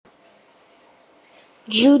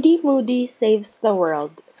Judy Moody Saves the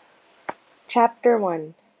World. Chapter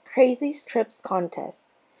 1. Crazy Strips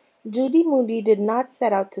Contest. Judy Moody did not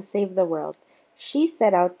set out to save the world. She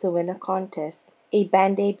set out to win a contest, a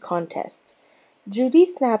Band-Aid contest. Judy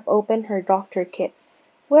snapped open her doctor kit.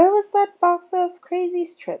 Where was that box of crazy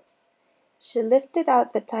strips? She lifted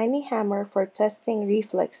out the tiny hammer for testing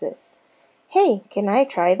reflexes. Hey, can I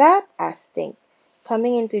try that? Asked Stink,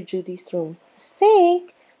 coming into Judy's room.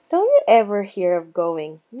 Stink, don't you ever hear of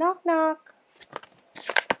going? Knock, knock.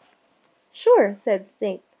 Sure, said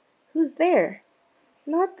Stink. Who's there?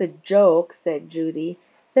 Not the joke, said Judy.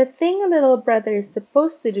 The thing a little brother is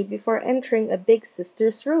supposed to do before entering a big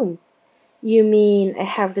sister's room. You mean I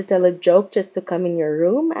have to tell a joke just to come in your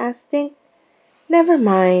room? Asked Stink. Never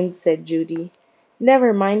mind, said Judy.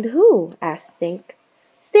 Never mind who? Asked Stink.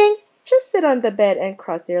 Stink, just sit on the bed and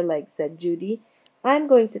cross your legs, said Judy. I'm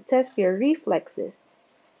going to test your reflexes.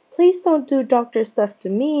 Please don't do doctor stuff to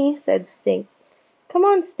me, said Stink. Come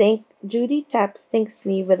on, Stink. Judy tapped Stink's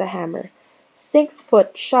knee with a hammer. Stink's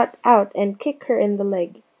foot shot out and kicked her in the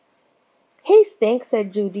leg. Hey, Stink,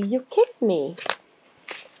 said Judy, you kicked me.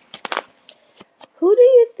 Who do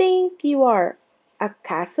you think you are? A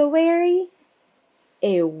cassowary?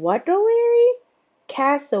 A what-o-wary?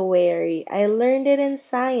 Cassowary. I learned it in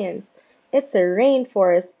science. It's a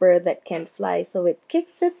rainforest bird that can fly, so it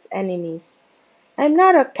kicks its enemies. I'm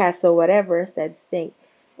not a cassow whatever, said Stink.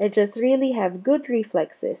 I just really have good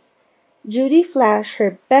reflexes. Judy flashed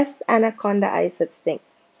her best anaconda eyes at Stink.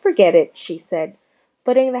 Forget it, she said,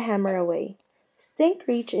 putting the hammer away. Stink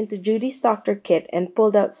reached into Judy's doctor kit and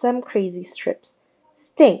pulled out some crazy strips.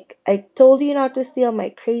 Stink, I told you not to steal my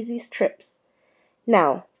crazy strips.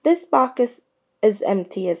 Now, this box is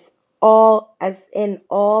empty as in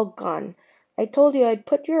all gone. I told you I'd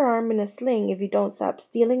put your arm in a sling if you don't stop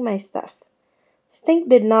stealing my stuff. Stink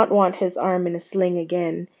did not want his arm in a sling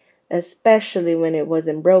again, especially when it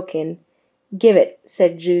wasn't broken. Give it,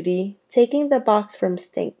 said Judy, taking the box from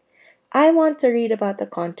Stink. I want to read about the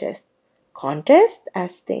contest. Contest?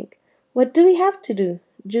 Asked Stink. What do we have to do?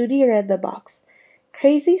 Judy read the box.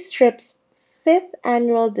 Crazy Strips 5th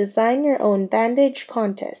Annual Design Your Own Bandage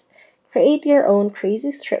Contest. Create your own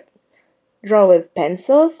crazy strip. Draw with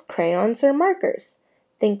pencils, crayons, or markers.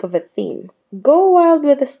 Think of a theme. Go wild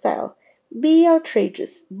with a style. Be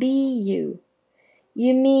outrageous. Be you.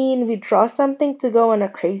 You mean we draw something to go on a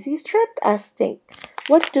crazy strip? Asked Stink.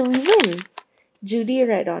 What do we win? Judy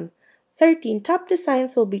read on. 13 top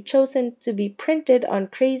designs will be chosen to be printed on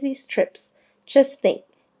crazy strips. Just think,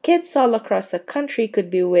 kids all across the country could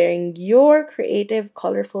be wearing your creative,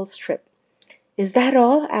 colorful strip. Is that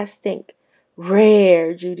all? Asked Stink.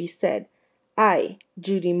 Rare, Judy said. I,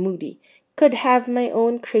 Judy Moody, could have my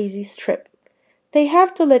own crazy strip. They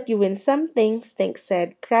have to let you win something, Stink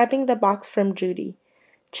said, grabbing the box from Judy.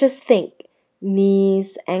 Just think,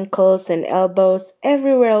 knees, ankles, and elbows,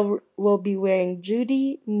 everywhere will be wearing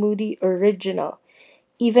Judy Moody Original.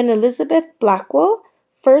 Even Elizabeth Blackwell,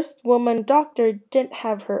 first woman doctor, didn't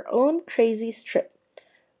have her own crazy strip.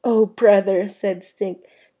 Oh, brother, said Stink,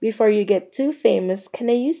 before you get too famous, can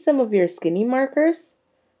I use some of your skinny markers?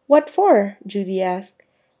 What for? Judy asked.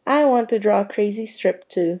 I want to draw a crazy strip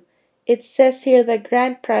too. It says here the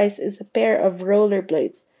grand prize is a pair of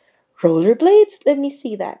rollerblades. Rollerblades? Let me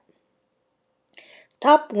see that.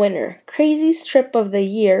 Top winner, Crazy Strip of the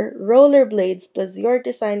Year, Rollerblades plus your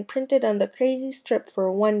design printed on the Crazy Strip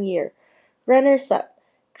for 1 year. Runners up,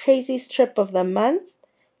 Crazy Strip of the Month,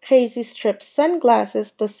 Crazy Strip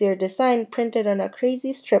Sunglasses plus your design printed on a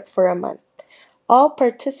Crazy Strip for a month. All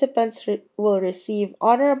participants will receive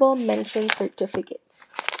honorable mention certificates.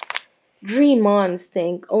 Dream on,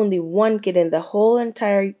 Stink. Only one kid in the whole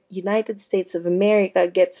entire United States of America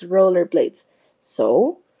gets rollerblades.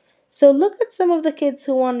 So? So look at some of the kids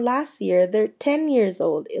who won last year. They're 10 years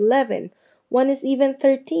old, 11. One is even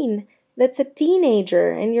 13. That's a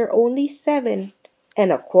teenager, and you're only 7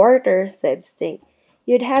 1/4, said Stink.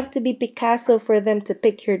 You'd have to be Picasso for them to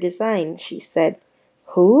pick your design, she said.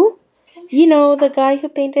 Who? You know, the guy who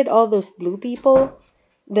painted all those blue people?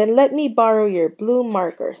 Then let me borrow your blue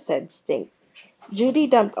marker, said Stink. Judy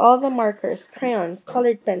dumped all the markers, crayons,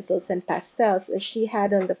 colored pencils, and pastels as she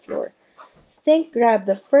had on the floor. Stink grabbed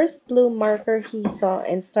the first blue marker he saw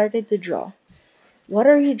and started to draw. What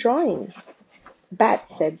are you drawing?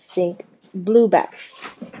 Bats, said Stink. Blue bats.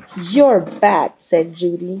 You're bats, said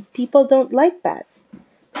Judy. People don't like bats.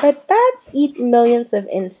 But bats eat millions of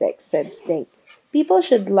insects, said Stink. People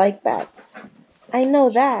should like bats. I know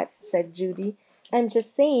that, said Judy. I'm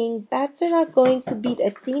just saying bats are not going to beat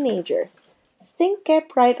a teenager. Stink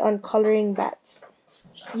kept right on coloring bats.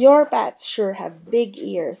 Your bats sure have big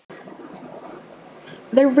ears.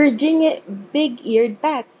 They're Virginia big-eared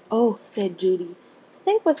bats. Oh, said Judy.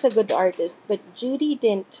 Stink was a good artist, but Judy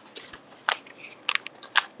didn't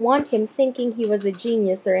want him thinking he was a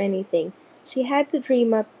genius or anything. She had to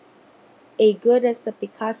dream up a good as a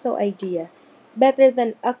Picasso idea. Better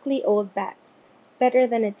than ugly old bats. Better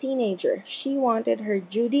than a teenager. She wanted her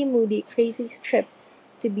Judy Moody crazy strip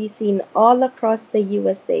to be seen all across the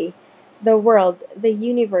USA, the world, the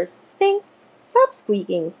universe. Stink! Stop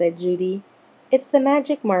squeaking, said Judy. It's the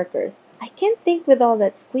magic markers. I can't think with all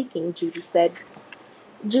that squeaking, Judy said.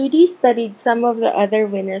 Judy studied some of the other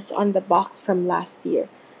winners on the box from last year.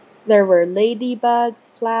 There were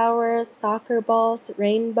ladybugs, flowers, soccer balls,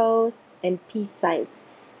 rainbows, and peace signs.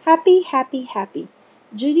 Happy, happy, happy.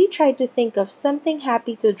 Judy tried to think of something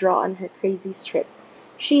happy to draw on her crazy strip.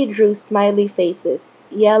 She drew smiley faces,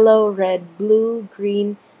 yellow, red, blue,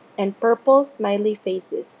 green, and purple smiley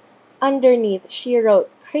faces. Underneath, she wrote,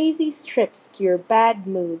 Crazy strips cure bad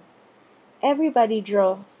moods. Everybody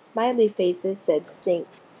drew smiley faces, said Stink.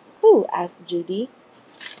 Who? Asked Judy.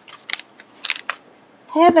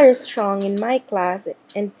 Heather Strong in my class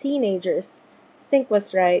and teenagers. Stink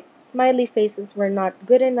was right. Smiley faces were not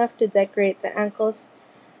good enough to decorate the ankles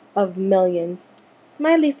of millions.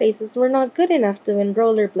 Smiley faces were not good enough to win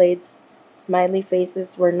rollerblades. Smiley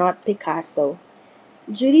faces were not Picasso.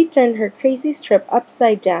 Judy turned her crazy strip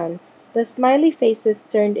upside down. The smiley faces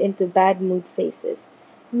turned into bad mood faces.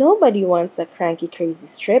 Nobody wants a cranky crazy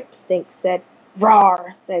strip, Stink said.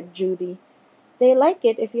 Roar, said Judy. They like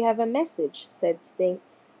it if you have a message, said Stink.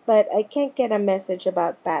 But I can't get a message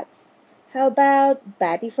about bats. How about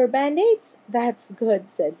Batty for Band-Aids? That's good,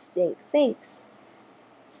 said Stink. Thanks.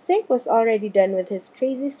 Stink was already done with his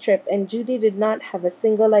crazy strip and Judy did not have a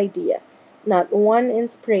single idea. Not one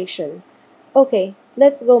inspiration. Okay,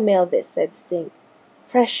 let's go mail this, said Stink.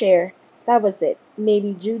 Fresh air. That was it.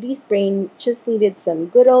 Maybe Judy's brain just needed some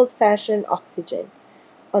good old-fashioned oxygen.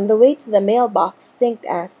 On the way to the mailbox, Stink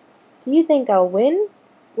asked, Do you think I'll win?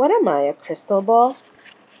 What am I, a crystal ball?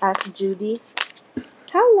 Asked Judy.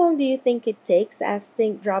 How long do you think it takes? Asked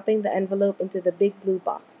Stink, dropping the envelope into the big blue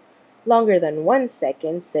box. Longer than 1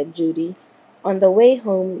 second, said Judy. On the way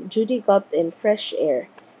home, Judy gulped in fresh air.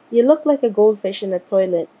 You look like a goldfish in a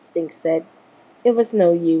toilet, Stink said. It was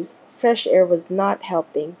no use. Fresh air was not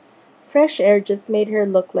helping. Fresh air just made her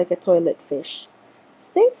look like a toilet fish.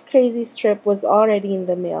 Stink's crazy strip was already in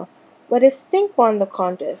the mail. What if Stink won the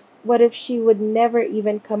contest? What if she would never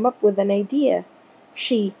even come up with an idea?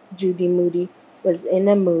 She, Judy Moody, was in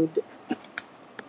a mood.